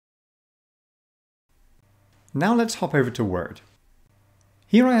Now let's hop over to Word.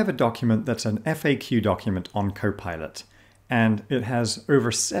 Here I have a document that's an FAQ document on Copilot, and it has over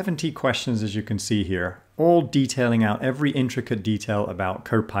 70 questions, as you can see here, all detailing out every intricate detail about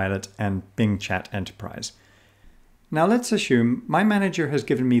Copilot and Bing Chat Enterprise. Now let's assume my manager has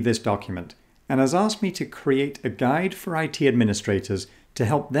given me this document and has asked me to create a guide for IT administrators to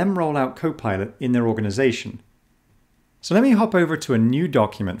help them roll out Copilot in their organization. So let me hop over to a new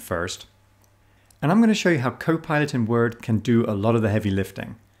document first, and I'm going to show you how Copilot in Word can do a lot of the heavy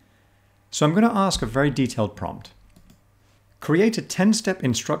lifting. So I'm going to ask a very detailed prompt. Create a 10-step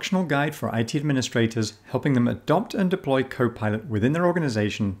instructional guide for IT administrators, helping them adopt and deploy Copilot within their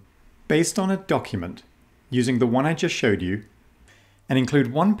organization based on a document using the one I just showed you, and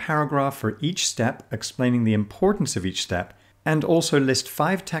include one paragraph for each step explaining the importance of each step, and also list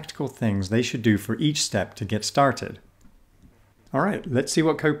 5 tactical things they should do for each step to get started. All right, let's see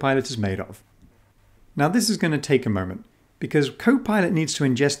what Copilot is made of. Now this is going to take a moment, because Copilot needs to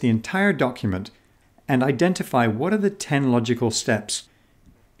ingest the entire document and identify what are the 10 logical steps.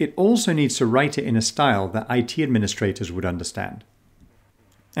 It also needs to write it in a style that IT administrators would understand.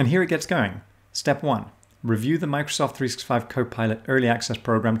 And here it gets going. Step 1. Review the Microsoft 365 Copilot Early Access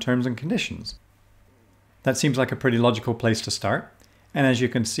Program Terms and Conditions. That seems like a pretty logical place to start. And as you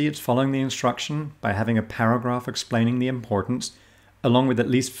can see, it's following the instruction by having a paragraph explaining the importance, along with at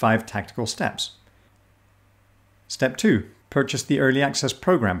least 5 tactical steps. Step 2. Purchase the Early Access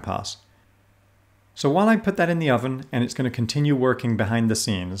Program Pass. So while I put that in the oven and it's going to continue working behind the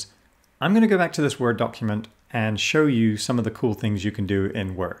scenes, I'm going to go back to this Word document and show you some of the cool things you can do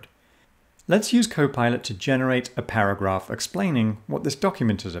in Word. Let's use Copilot to generate a paragraph explaining what this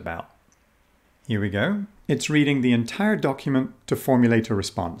document is about. Here we go. It's reading the entire document to formulate a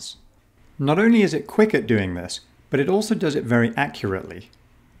response. Not only is it quick at doing this, but it also does it very accurately.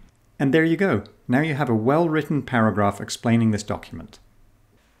 And there you go. Now you have a well-written paragraph explaining this document.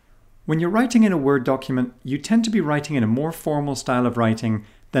 When you're writing in a Word document, you tend to be writing in a more formal style of writing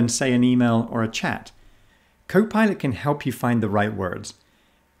than, say, an email or a chat. Copilot can help you find the right words.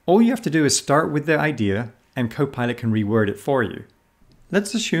 All you have to do is start with the idea, and Copilot can reword it for you.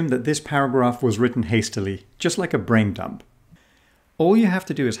 Let's assume that this paragraph was written hastily, just like a brain dump. All you have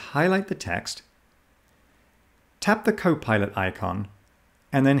to do is highlight the text, tap the Copilot icon,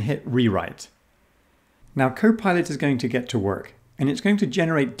 and then hit Rewrite. Now Copilot is going to get to work, and it's going to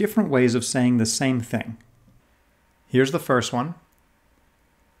generate different ways of saying the same thing. Here's the first one,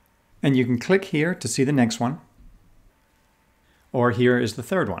 and you can click here to see the next one. Or here is the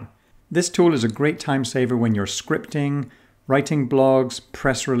third one. This tool is a great time saver when you're scripting, writing blogs,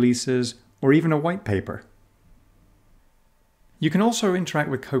 press releases, or even a white paper. You can also interact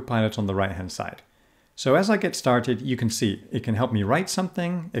with Copilot on the right-hand side. So as I get started, you can see it can help me write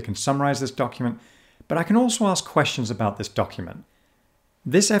something, it can summarize this document, but I can also ask questions about this document.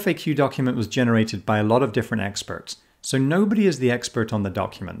 This FAQ document was generated by a lot of different experts, so nobody is the expert on the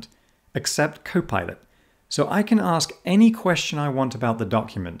document, except Copilot. So I can ask any question I want about the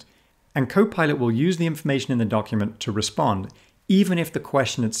document, and Copilot will use the information in the document to respond, even if the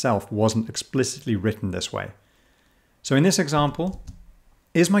question itself wasn't explicitly written this way. So in this example,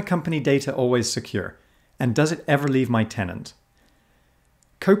 is my company data always secure? And does it ever leave my tenant?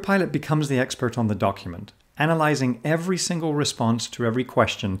 Copilot becomes the expert on the document, analyzing every single response to every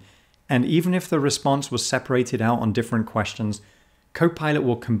question, and even if the response was separated out on different questions, Copilot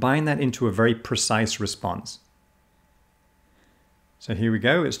will combine that into a very precise response. So here we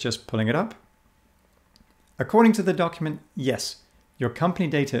go, it's just pulling it up. According to the document, yes, your company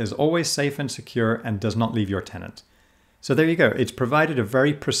data is always safe and secure and does not leave your tenant. So there you go, it's provided a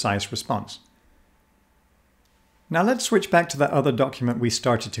very precise response. Now let's switch back to that other document we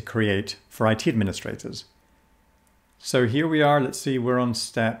started to create for IT administrators. So here we are, let's see, we're on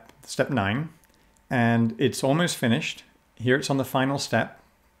step 9, and it's almost finished. Here it's on the final step,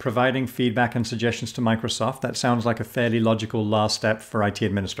 providing feedback and suggestions to Microsoft. That sounds like a fairly logical last step for IT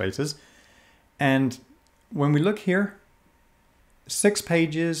administrators. And when we look here, 6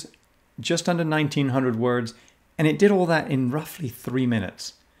 pages, just under 1900 words, and it did all that in roughly 3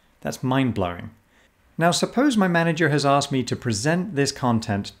 minutes. That's mind-blowing. Now suppose my manager has asked me to present this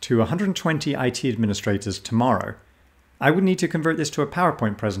content to 120 IT administrators tomorrow. I would need to convert this to a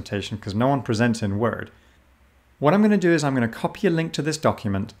PowerPoint presentation because no one presents in Word. What I'm going to do is I'm going to copy a link to this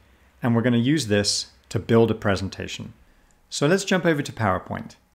document, and we're going to use this to build a presentation. So let's jump over to PowerPoint.